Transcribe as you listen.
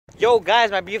Yo guys,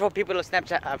 my beautiful people of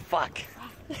Snapchat. Fuck.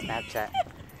 Snapchat.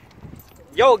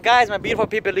 Yo guys, my beautiful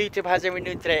people of YouTube, how's everyone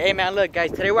doing today? Hey man, look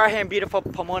guys, today we're out here in beautiful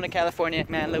Pomona, California.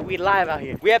 Man, look, we live out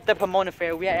here. We have the Pomona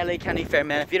Fair, we at LA County Fair,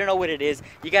 man. If you don't know what it is,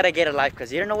 you gotta get a life,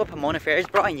 because you don't know what Pomona Fair is,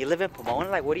 bro, and you live in Pomona,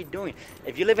 like, what are you doing?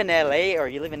 If you live in LA or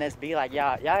you live in SB, like,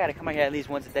 y'all gotta come out here at least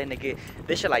once a day, nigga.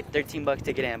 This shit like 13 bucks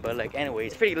to get in, but like, anyway,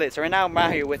 it's pretty lit. So right now I'm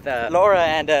out here with Laura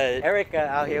and Erica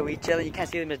out here. We chilling, you can't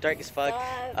see them, it's dark as fuck.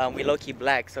 We low-key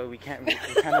black, so we're trying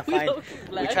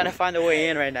to find a way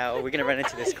in right now, or we're gonna run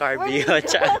into this car, I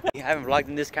haven't vlogged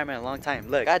in this camera in a long time.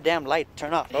 Look, goddamn light,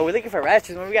 turn off. Bro, we're looking for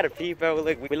ratchets, man. We gotta pee, bro.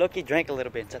 Look, we low-key drank a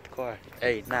little bit inside the car.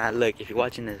 Hey, nah, look, if you're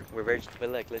watching this, we're virgins.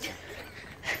 But look, listen.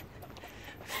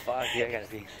 Fuck, yeah, I gotta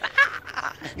pee.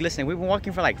 Listen, we've been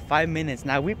walking for like 5 minutes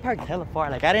now. We parked hella far.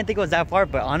 Like, I didn't think it was that far,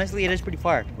 but honestly, it is pretty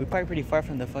far. We parked pretty far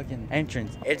from the fucking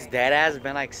entrance. It's dead ass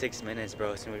been like 6 minutes,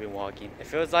 bro, since we've been walking. It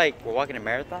feels like we're walking a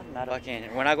marathon.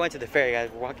 We're not going to the fair, guys.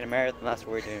 We're walking a marathon. That's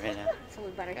what we're doing right now. So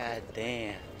we better. God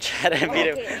damn. Try to beat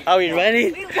him. Are we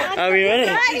running? Are we running?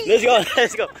 Let's go.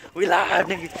 Let's go. We live,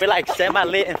 nigga. We're like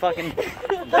semi-lit and fucking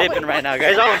dipping right now,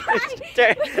 guys. Oh,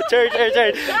 turn.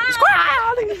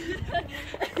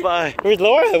 Bye. Where's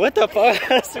Laura? What the fuck?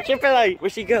 Like,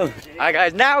 where'd she go? Alright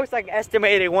guys, now it's like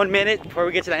estimated 1 minute before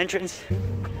we get to the entrance.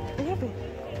 We got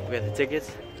the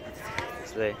tickets.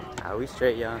 It's lit. Are we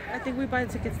straight, y'all? I think we buy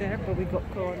the tickets there, but we go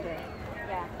on there.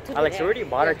 Yeah. Alex, we already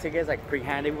bought our tickets like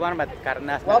pre-handed. We want them at the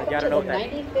Cardenas. Welcome to the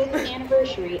 95th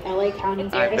anniversary LA County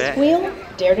Dare to Squeal,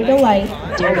 Dare to Delight,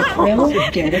 Dare to Thrill,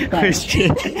 Dare to Play.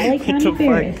 LA County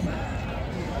Fair.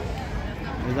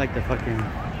 It's like the fucking...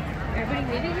 Everybody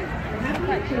waiting?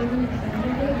 We're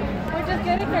just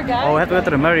getting there, guys. Oh, we have to go to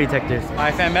the metal detectors.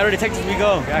 Alright fam, metal detectors we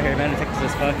go. Get out here, metal detectors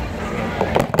as fuck.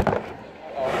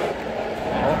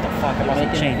 What the fuck? I'm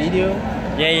about to change. Video?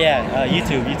 Yeah,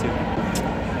 YouTube.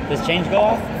 Does change go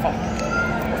off? Fuck.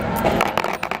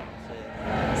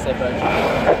 Sit back.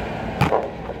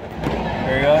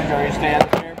 Here we go. Enjoy your stand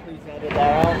there. Please edit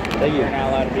that out. Thank you. You're not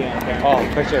allowed to be on camera. Oh,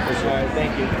 for sure. Alright,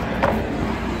 thank you.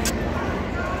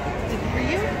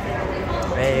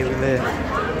 Hey, we live.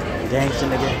 Gangsta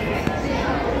again.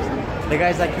 The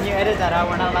guy's like, can you edit that out?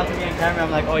 We're not allowed to be on camera.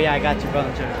 I'm like, oh yeah, I got you, bro.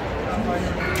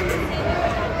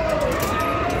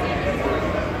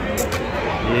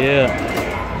 Yeah.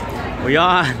 We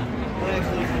on.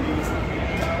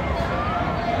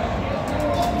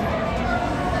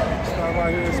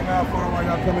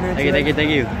 Thank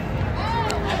you.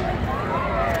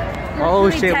 Oh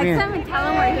shit, Can we text them and tell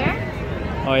them we're here?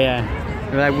 Oh yeah.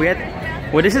 We're like, we had.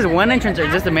 Well, this is one entrance or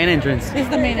just the main entrance? This is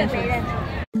the main entrance.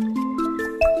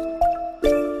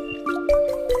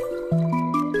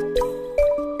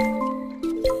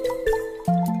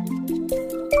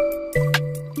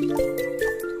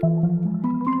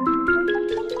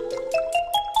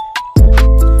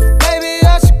 Maybe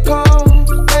I should call,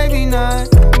 maybe not.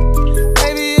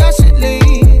 Maybe I should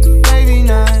leave, maybe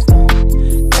not.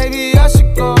 Maybe I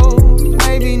should go,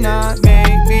 maybe not.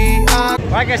 Maybe I...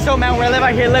 Alright guys, so man, we're live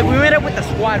out here. Look, we met up with the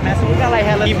squad, man. So we got like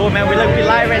hella people, man. We live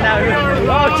right now.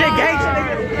 Oh shit, gangsta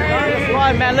nigga.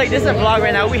 Squad, man. Look, this is a vlog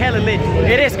right now. We hella lit.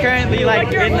 It is currently like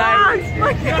midnight.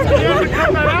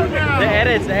 The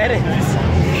edits.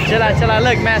 Chill out.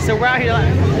 Look, man. So we're out here.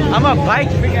 I'm a bike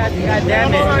freak. God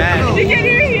damn it, man. You can't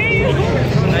even hear you.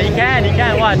 No, you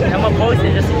can watch. I'm gonna post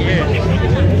it just to hear it.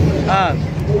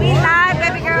 We live,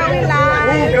 baby girl, we live.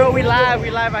 Ooh, girl, we live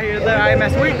out here. Alright, man,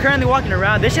 so we're currently walking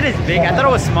around. This shit is big. I thought it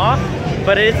was small,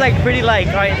 but it's like pretty like,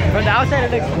 alright, from the outside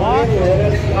it looks small.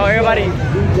 Oh, everybody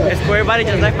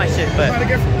just left my shit, but.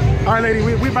 Alright, lady,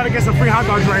 we about to get some free hot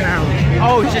dogs right now.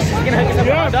 Oh, she's gonna hook us up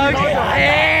with hot dogs?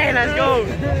 Hey, let's go.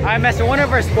 Alright, man, so one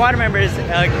of our squad members,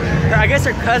 I guess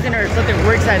her cousin or something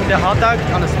works at the hot dog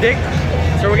on the stick.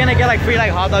 So we're gonna get like free like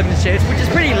hot dogs and shit, which is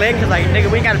pretty lit, cause like nigga,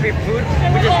 we ain't gotta pay for food.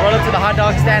 We just roll up to the hot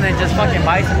dog stand and just fucking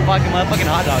buy some fucking motherfucking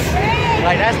hot dogs.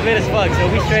 Like that's lit as fuck. So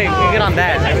we straight, we good on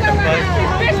that. Like what the fuck?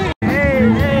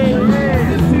 Hey.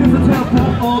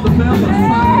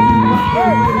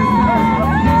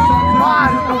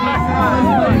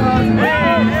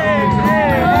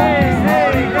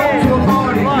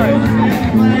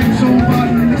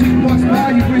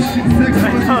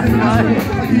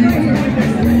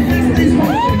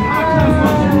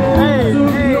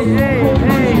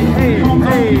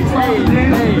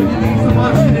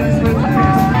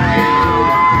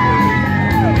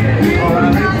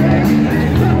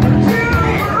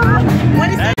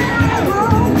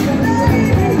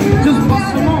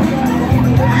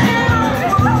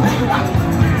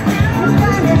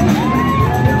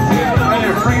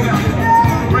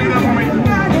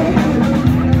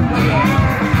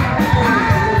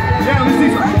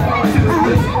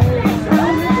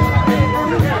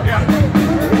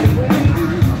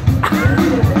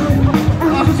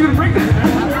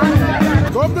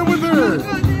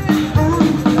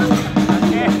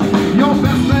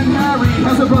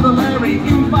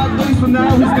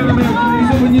 now he's gonna make he's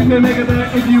hoping you can make it there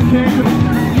if you can.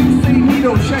 You say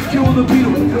Nito, check you on the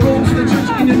beetle. Go to the church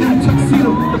in your new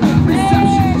tuxedo. The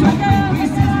reception, jumping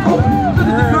pieces. Oh, look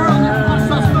at the girl in the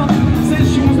stuff. Says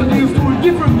she wants to dance to a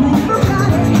different group.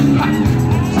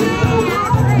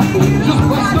 Just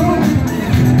bust them.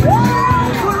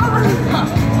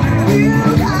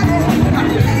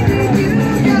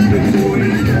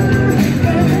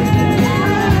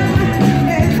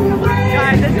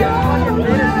 Guys, this is fucking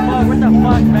lit as fuck. What the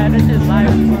fuck, man? This is live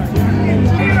as fuck.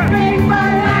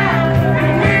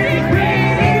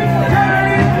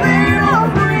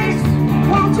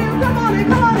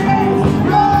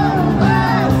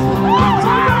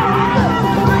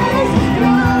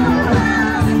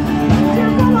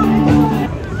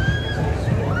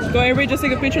 Go, everybody just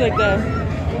take a picture like that.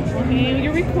 Hey,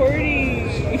 you're recording.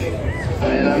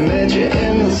 When I met you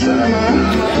in the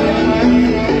summer.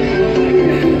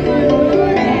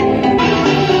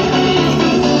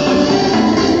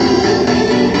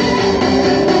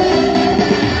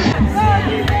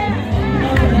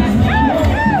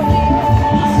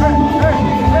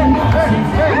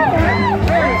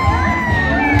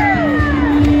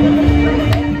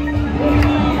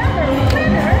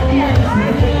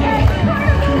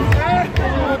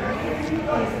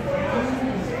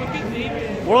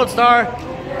 World star.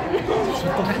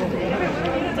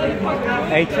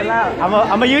 Hey, chill out.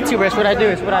 I'm a YouTuber. It's what I do.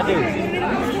 It's what I do.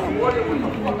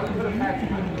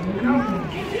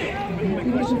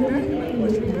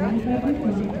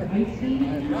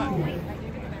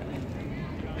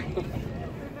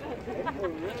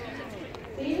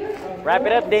 Wrap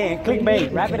it up then.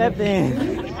 Clickbait. Wrap it up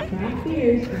then.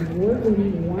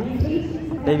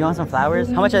 Baby, you want some flowers?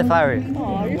 How much are the flowers?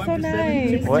 Oh, you're so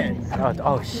nice. What?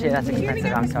 Oh shit, that's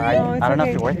expensive. I'm sorry. I don't know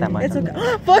if you're worth that much. It's okay.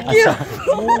 Fuck you.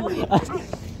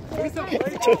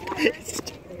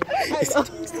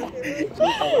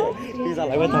 He's all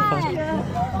like, what the fuck?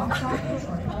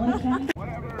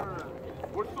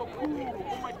 We're so cool.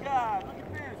 Oh my god, look at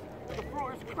this. The floor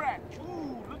is cracked.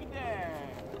 Ooh, look at that.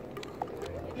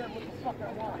 Yeah, what the fuck I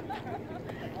want.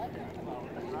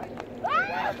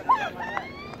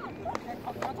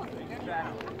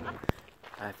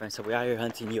 Alright friends, so we are here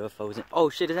hunting UFOs and oh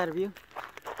shit, is that a view?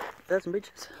 Is that some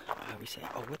bitches? Oh, we say,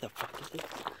 oh what the fuck is this?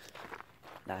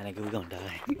 Nah nigga, we gonna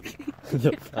die.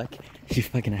 The fuck? You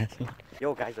fucking asshole.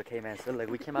 Yo guys, okay man, so like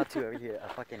we came out to over here a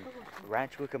fucking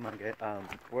Ranch Cucamonga.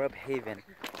 We're up Haven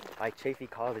by Chaffee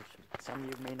College. Some of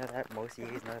you may know that, most of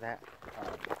you guys know that.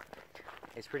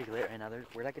 It's pretty lit right now.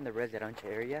 We're like in the residential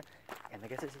area and I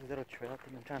guess there's a little trail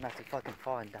thing. I'm trying not to fucking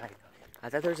fall and die. I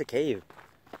thought there was a cave.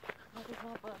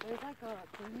 There's like a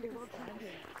thing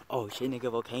oh shit nigga,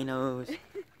 volcanoes.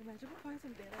 Imagine we find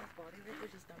some dead ass body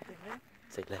right just dumped in there.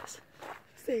 Say less.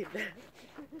 Say that.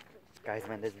 Guys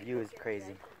man, this view is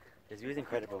crazy. This view is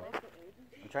incredible.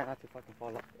 I'm trying not to fucking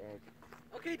fall off the edge.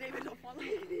 Okay David, don't fall off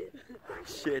it.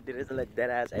 Shit dude, there's a like dead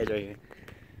ass edge right here.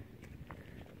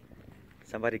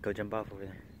 Somebody go jump off over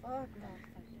there. Fuck no.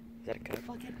 Is that a cut?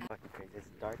 Fucking crazy. It's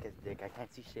dark as dick. I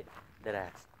can't see shit. Dead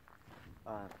ass.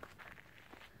 Oh.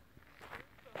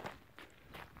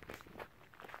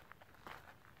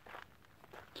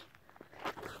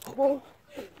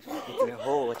 It's a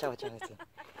hole. Watch out, watch out.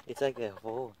 It's like a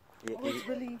hole.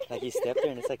 Really? Like you step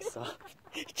there and it's like soft.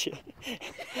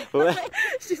 What?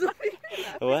 She's over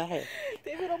here. What?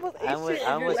 David almost ate I almost, shit I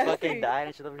and almost you're fucking laughing. died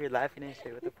and she's over here laughing and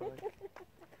shit. What the fuck?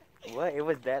 What? It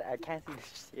was that. I can't see the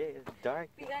shit. It's dark.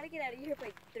 We gotta get out of here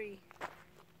by 3.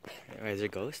 Wait, is there a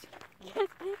ghost? Yes,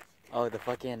 bitch. Oh, the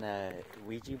fucking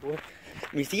Ouija board?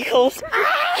 Mis hijos!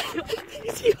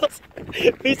 Mis hijos!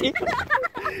 Mis hijos!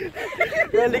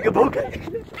 Run, nigga, booga!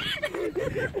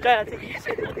 Try not to eat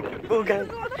shit. Booga!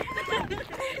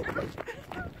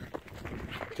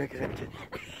 Check it out.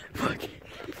 Fuck.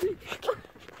 Fuck.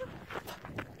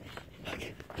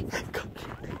 Go.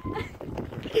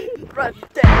 Run,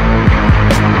 down!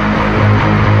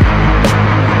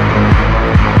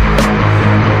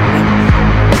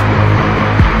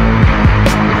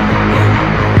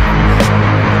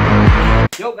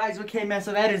 Yo guys, okay man,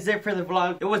 so that is it for the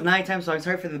vlog. It was nighttime, so I'm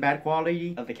sorry for the bad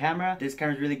quality of the camera. This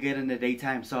camera's really good in the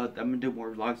daytime, so I'm gonna do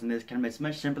more vlogs on this camera. It's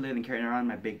much simpler than carrying around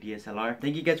my big DSLR.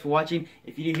 Thank you guys for watching.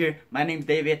 If you're new here, my name's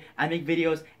David. I make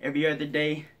videos every other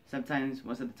day. Sometimes,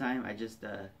 most of the time, I just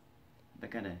I'm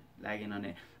kind of lagging on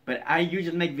it. But I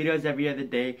usually make videos every other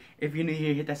day. If you're new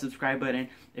here, hit that subscribe button.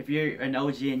 If you're an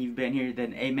OG and you've been here,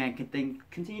 then hey man,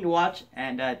 continue to watch.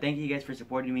 And thank you guys for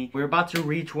supporting me. We're about to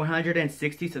reach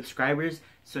 160 subscribers.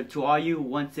 So to all you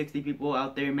 160 people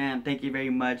out there, man, thank you very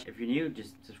much. If you're new,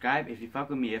 just subscribe if you fuck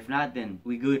with me. If not, then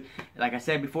we good. Like I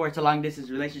said before, it's a long distance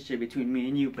relationship between me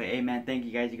and you. But hey, man, thank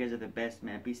you guys. You guys are the best,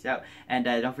 man. Peace out. And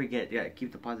don't forget,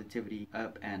 keep the positivity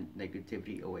up and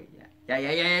negativity away.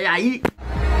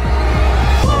 Yeah.